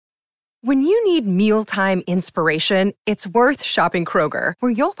When you need mealtime inspiration, it's worth shopping Kroger,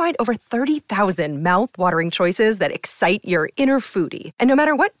 where you'll find over 30,000 mouth-watering choices that excite your inner foodie. And no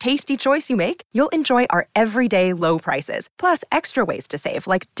matter what tasty choice you make, you'll enjoy our everyday low prices, plus extra ways to save,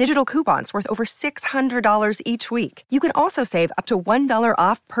 like digital coupons worth over $600 each week. You can also save up to $1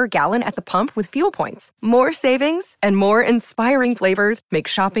 off per gallon at the pump with fuel points. More savings and more inspiring flavors make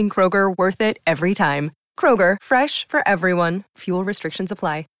shopping Kroger worth it every time. Kroger, fresh for everyone. Fuel restrictions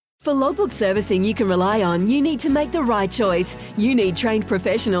apply. For logbook servicing you can rely on, you need to make the right choice. You need trained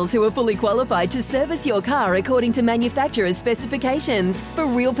professionals who are fully qualified to service your car according to manufacturer's specifications. For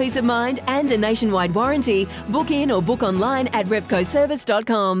real peace of mind and a nationwide warranty, book in or book online at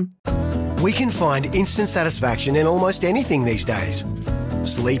repcoservice.com. We can find instant satisfaction in almost anything these days.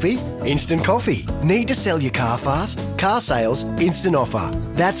 Sleepy? Instant coffee. Need to sell your car fast? Car sales, instant offer.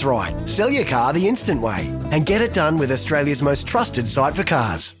 That's right. Sell your car the instant way and get it done with Australia's most trusted site for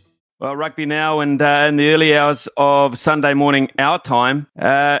cars. Well, rugby now, and in the early hours of Sunday morning, our time,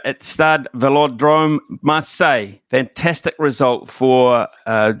 at Stade Velodrome Marseille. Fantastic result for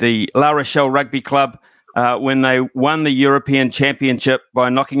the La Rochelle Rugby Club when they won the European Championship by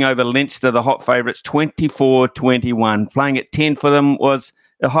knocking over Leinster, the hot favourites, 24-21. Playing at 10 for them was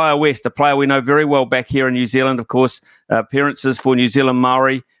Ahia West, a player we know very well back here in New Zealand, of course. Appearances for New Zealand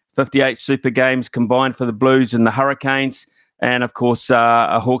Maori, 58 Super Games combined for the Blues and the Hurricanes. And, of course,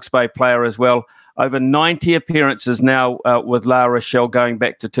 a Hawke's Bay player as well. Over 90 appearances now with La Rochelle going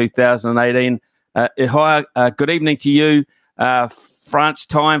back to 2018. Ahia, good evening to you. French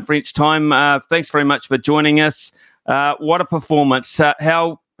time. Thanks very much for joining us. What a performance.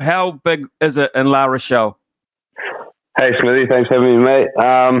 How big is it in La Rochelle? Hey, Smithy. Thanks for having me, mate.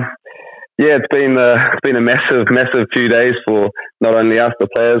 It's been a massive few days for not only us, the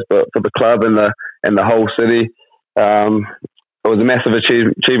players, but for the club and the whole city. It was a massive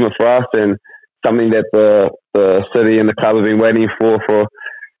achievement for us, and something that the city and the club have been waiting for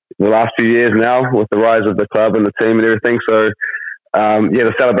the last few years now, with the rise of the club and the team and everything. So,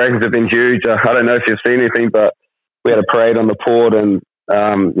 the celebrations have been huge. I don't know if you've seen anything, but we had a parade on the port, and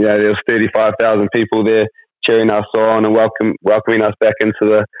there was 35,000 people there cheering us on and welcoming us back into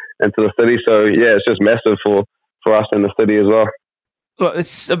the city. So, it's just massive for us in the city as well. Look,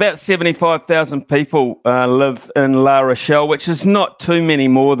 it's about 75,000 people live in La Rochelle, which is not too many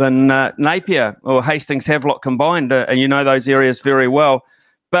more than Napier or Hastings Havelock combined, and you know those areas very well.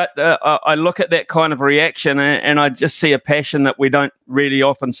 But I look at that kind of reaction and I just see a passion that we don't really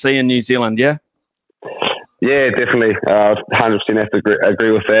often see in New Zealand, yeah? Yeah, definitely. 100% have to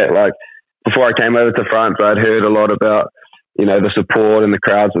agree with that. Like, before I came over to France, I'd heard a lot about, the support and the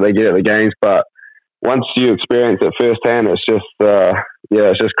crowds that they get at the games, but once you experience it firsthand, it's just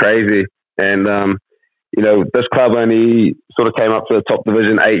crazy. And, this club only sort of came up to the top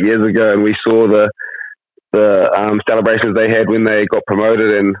division 8 years ago, and we saw the celebrations they had when they got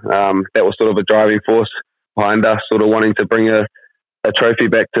promoted, and that was sort of a driving force behind us sort of wanting to bring a trophy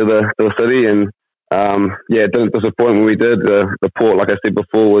back to the city. And, it didn't disappoint when we did. The port, like I said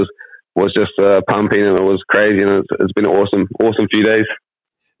before, was just pumping, and it was crazy, and it's been an awesome few days.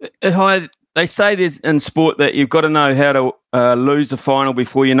 Hi. They say there's in sport that you've got to know how to lose a final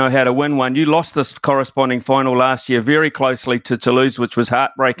before you know how to win one. You lost this corresponding final last year very closely to Toulouse, which was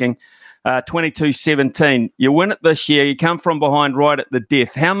heartbreaking, 22-17. You win it this year. You come from behind right at the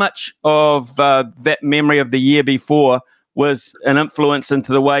death. How much of that memory of the year before was an influence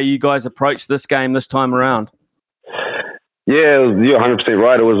into the way you guys approached this game this time around? Yeah, you're 100%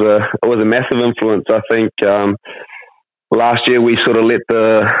 right. It was a massive influence. I think last year we sort of let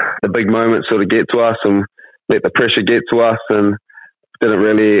the big moments sort of get to us and let the pressure get to us, and didn't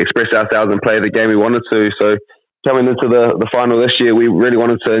really express ourselves and play the game we wanted to. So coming into the final this year, we really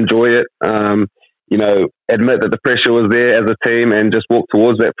wanted to enjoy it. Admit that the pressure was there as a team and just walk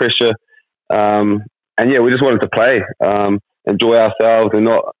towards that pressure. We just wanted to play, enjoy ourselves and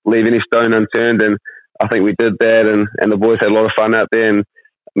not leave any stone unturned. And I think we did that, and the boys had a lot of fun out there and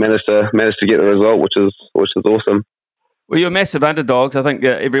managed to get the result, which is awesome. Well, you're massive underdogs. I think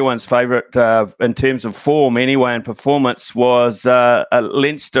everyone's favourite in terms of form anyway and performance was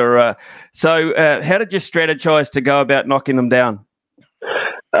Leinster. So how did you strategise to go about knocking them down?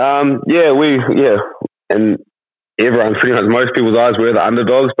 And everyone, pretty much most people's eyes were the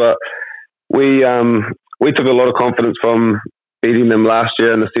underdogs, but we took a lot of confidence from beating them last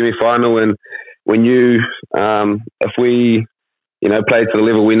year in the semi-final, and we knew if we played to the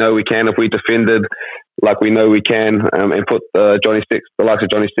level we know we can, if we defended like we know we can, and put the likes of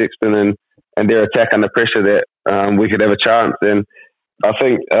Johnny Sexton and their attack under pressure, that we could have a chance. And I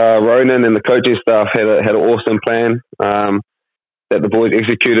think Ronan and the coaching staff had an awesome plan. that the boys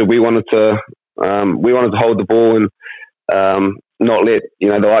executed. We wanted to hold the ball and not let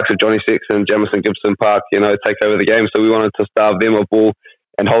the likes of Johnny Six and Jamison Gibson Park take over the game. So we wanted to starve them of ball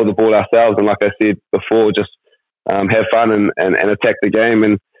and hold the ball ourselves. And like I said before, just have fun and attack the game.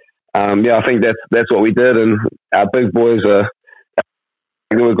 And I think that's what we did. And our big boys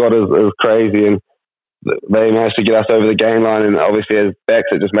we got is crazy, and they managed to get us over the game line. And obviously, as backs,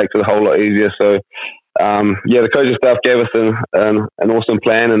 it just makes it a whole lot easier. So the coaching staff gave us an awesome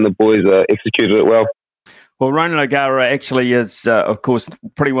plan, and the boys executed it well. Well, Ronan O'Gara actually is, of course,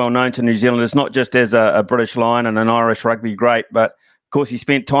 pretty well known to New Zealanders, not just as a British Lion and an Irish rugby great, but of course he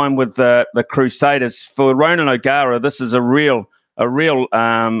spent time with the Crusaders. For Ronan O'Gara, this is a real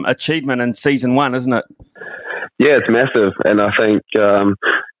achievement in season 1, isn't it? Yeah, it's massive, and I think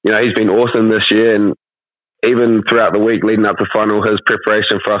he's been awesome this year, and even throughout the week leading up to final, his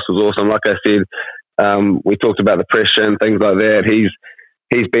preparation for us was awesome. Like I said, we talked about the pressure and things like that.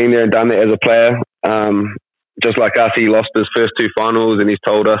 He's been there and done that as a player. Just like us, he lost his first 2 finals, and he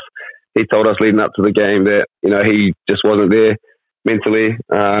told us leading up to the game that he just wasn't there mentally.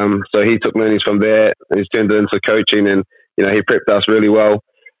 So he took learnings from that, and he's turned it into coaching, and he prepped us really well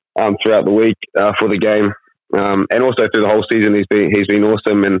throughout the week for the game, and also through the whole season. He's been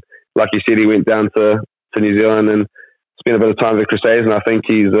awesome, and like you said, he went down to New Zealand and spent a bit of time with the Crusaders, and I think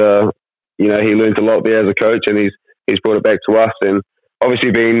he's he learned a lot there as a coach, and he's brought it back to us. And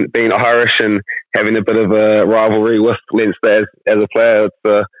obviously being Irish and having a bit of a rivalry with Leinster as a player,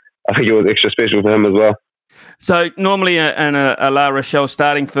 I think it was extra special for him as well. So normally in a La Rochelle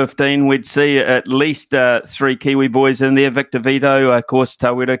starting 15, we'd see at least 3 Kiwi boys in there. Victor Vito, of course,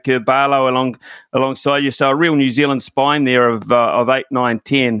 Tawera Barlow alongside you. So a real New Zealand spine there of 8, 9,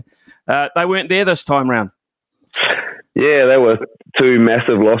 10. They weren't there this time round. Yeah, they were 2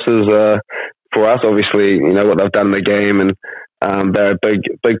 massive losses for us. Obviously, what they've done in the game, and they're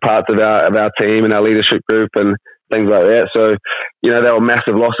big parts of our team and our leadership group and things like that. So, they were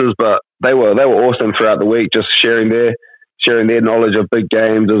massive losses, but they were awesome throughout the week, just sharing their knowledge of big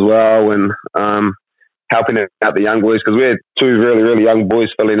games as well, and helping out the young boys, because we had 2 really, really young boys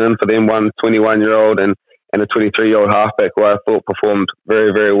filling in for them, one 21-year-old and a 23-year-old halfback who I thought performed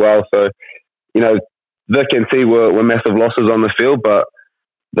very, very well. So, Vic and T were massive losses on the field, but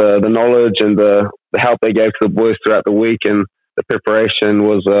the knowledge and the help they gave to the boys throughout the week and the preparation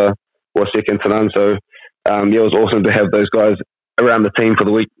was second to none. So it was awesome to have those guys around the team for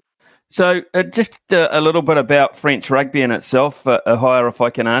the week. So just a little bit about French rugby in itself, Ahaya, if I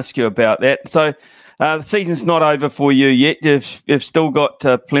can ask you about that. So the season's not over for you yet. You've still got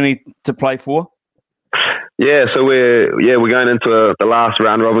plenty to play for. Yeah, so we're going into the last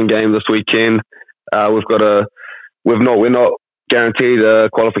round robin game this weekend. We're not guaranteed a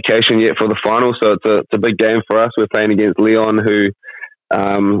qualification yet for the final, so it's a big game for us. We're playing against Leon, who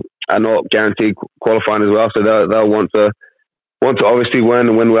are not guaranteed qualifying as well, so they'll want to obviously win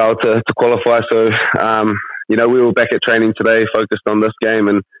and win well to qualify. So we were back at training today, focused on this game,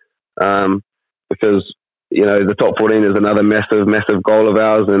 and because the top 14 is another massive goal of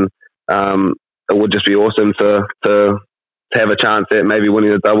ours, and it would just be awesome to have a chance at maybe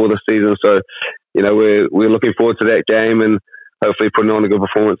winning a double this season. So we're looking forward to that game, and hopefully putting on a good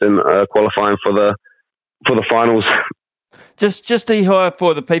performance and qualifying for the finals. Just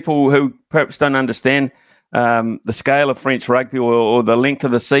for the people who perhaps don't understand the scale of French rugby or the length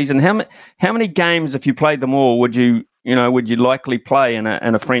of the season, how many games, if you played them all, would you likely play in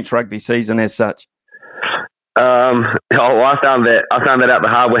a French rugby season as such? I found that out the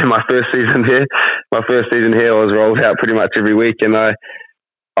hard way. My first season here, I was rolled out pretty much every week, and I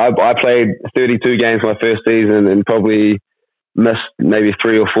played 32 games my first season and probably missed maybe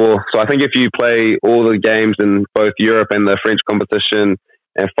 3 or 4. So I think if you play all the games in both Europe and the French competition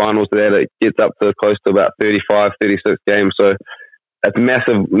and finals there, it gets up to close to about 35, 36 games. So it's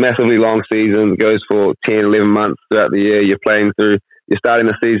massively long season. It goes for 10, 11 months throughout the year. You're starting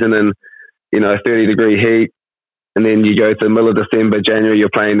the season in 30-degree heat, and then you go to the middle of December, January, you're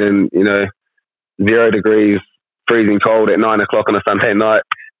playing in 0 degrees, freezing cold at 9 o'clock on a Sunday night.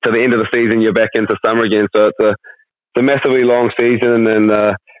 To the end of the season, you're back into summer again. So it's a massively long season, and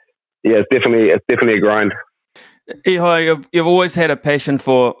it's definitely a grind. Ihai, you've always had a passion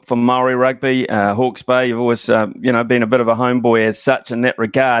for Maori rugby, Hawke's Bay. You've always been a bit of a homeboy as such in that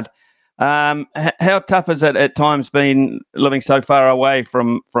regard. How tough is it at times been living so far away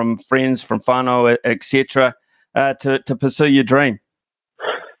from friends, from whānau, etc., to pursue your dream?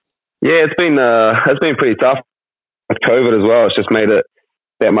 Yeah, it's been pretty tough with COVID as well. It's just made it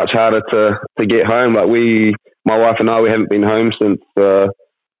that much harder to get home. Like my wife and I, we haven't been home since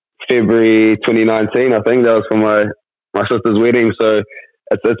February 2019. I think that was for my sister's wedding. So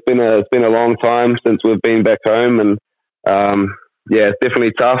it's been a long time since we've been back home, and it's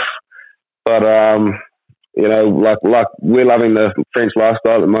definitely tough. But like we're loving the French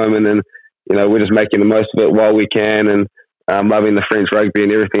lifestyle at the moment, and we're just making the most of it while we can, and loving the French rugby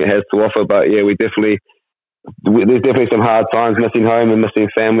and everything it has to offer. But yeah, there's definitely some hard times missing home and missing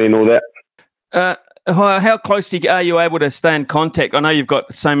family and all that. How close are you able to stay in contact? I know you've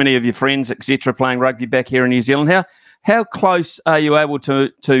got so many of your friends, etc., playing rugby back here in New Zealand. How close are you able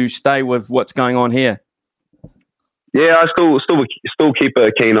to stay with what's going on here? Yeah, I still keep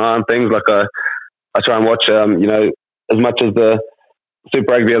a keen eye on things. Like I try and watch, as much of the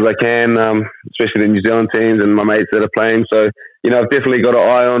Super Rugby as I can, especially the New Zealand teams and my mates that are playing. So, I've definitely got an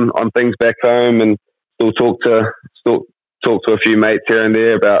eye on things back home, and still talk to a few mates here and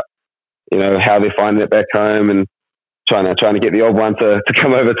there about, how they're finding it back home, and trying to get the odd one to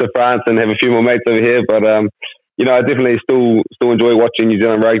come over to France and have a few more mates over here. But, I definitely still enjoy watching New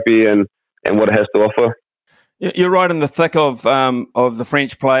Zealand rugby and what it has to offer. You're right in the thick of the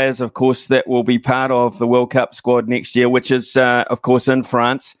French players, of course, that will be part of the World Cup squad next year, which is, of course, in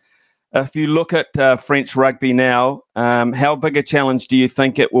France. If you look at French rugby now, how big a challenge do you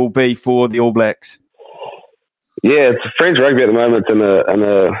think it will be for the All Blacks? Yeah, it's French rugby at the moment.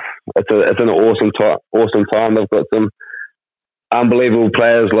 It's an awesome time. They've got some unbelievable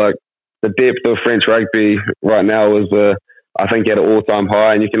players. Like, the depth of French rugby right now is, I think, at an all-time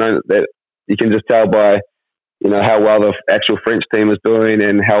high, and you can just tell by how well the actual French team is doing,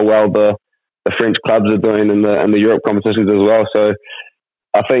 and how well the French clubs are doing in the Europe competitions as well. So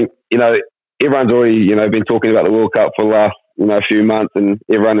I think everyone's already been talking about the World Cup for the last few months, and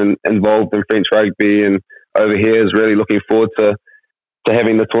everyone involved in French rugby and over here is really looking forward to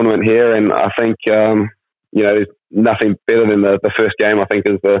having the tournament here. And I think there's nothing better than the first game. I think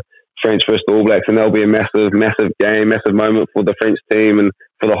is the French versus the All Blacks, and that'll be a massive game, massive moment for the French team and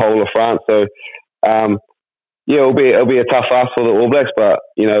for the whole of France. So it'll be a tough ask for the All Blacks, but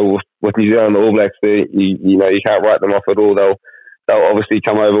with New Zealand, the All Blacks, you can't write them off at all. They'll obviously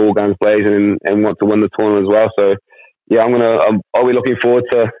come over all guns blazing and want to win the tournament as well. So yeah, I'll be looking forward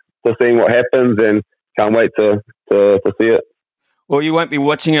to seeing what happens, and can't wait to see it. Well, you won't be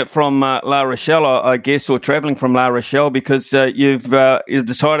watching it from La Rochelle, I guess, or travelling from La Rochelle, because you've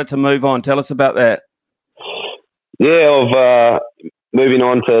decided to move on. Tell us about that. Yeah, of moving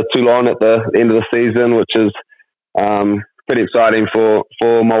on to Toulon at the end of the season, which is pretty exciting for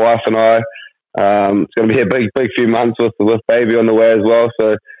my wife and I. It's going to be a big few months with baby on the way as well.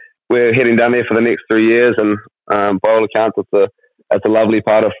 So we're heading down there for the next 3 years, and by all accounts, it's a lovely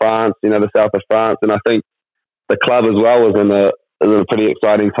part of France, the south of France, and I think the club as well is in a pretty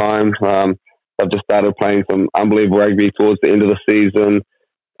exciting time. They've just started playing some unbelievable rugby towards the end of the season,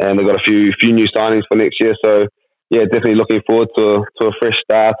 and they've got a few new signings for next year. So yeah, definitely looking forward to a fresh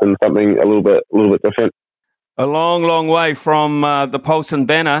start and something a little bit different. A long way from the Paulson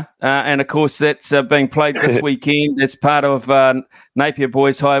banner, and of course that's being played this weekend as part of Napier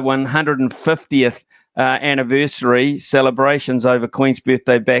Boys High 150th anniversary celebrations over Queen's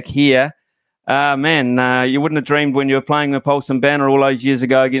birthday back here. You wouldn't have dreamed when you were playing the Paulson banner all those years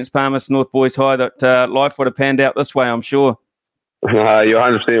ago against Palmerston North Boys High that life would have panned out this way, I'm sure. You're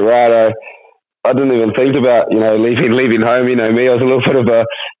 100% right. I didn't even think about leaving home. Me, I was a little bit of a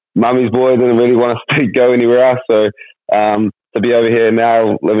mummy's boy, didn't really want to go anywhere else. So to be over here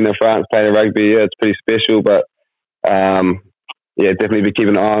now, living in France, playing rugby, yeah, it's pretty special. But definitely be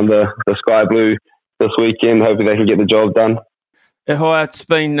keeping an eye on the Sky Blue this weekend. Hopefully they can get the job done. Hi, it's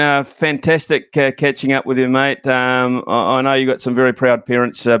been fantastic catching up with you, mate. I know you've got some very proud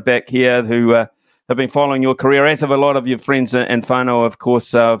parents back here who have been following your career, as have a lot of your friends and whānau, of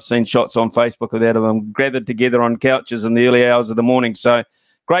course. I've seen shots on Facebook of that of them gathered together on couches in the early hours of the morning. So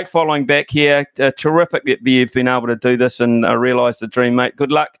great following back here. Terrific that you've been able to do this and realise the dream, mate.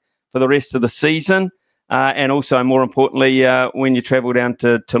 Good luck for the rest of the season. And also, more importantly, when you travel down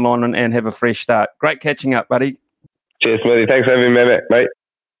to Toulon and have a fresh start. Great catching up, buddy. Cheers, Smithy. Thanks for having me, mate.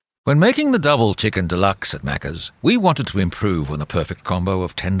 When making the double chicken deluxe at Macca's, we wanted to improve on the perfect combo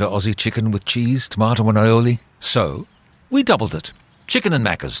of tender Aussie chicken with cheese, tomato and aioli. So, we doubled it. Chicken and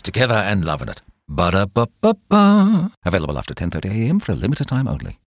Macca's, together and loving it. Ba-da-ba-ba-ba. Available after 10:30 a.m. for a limited time only.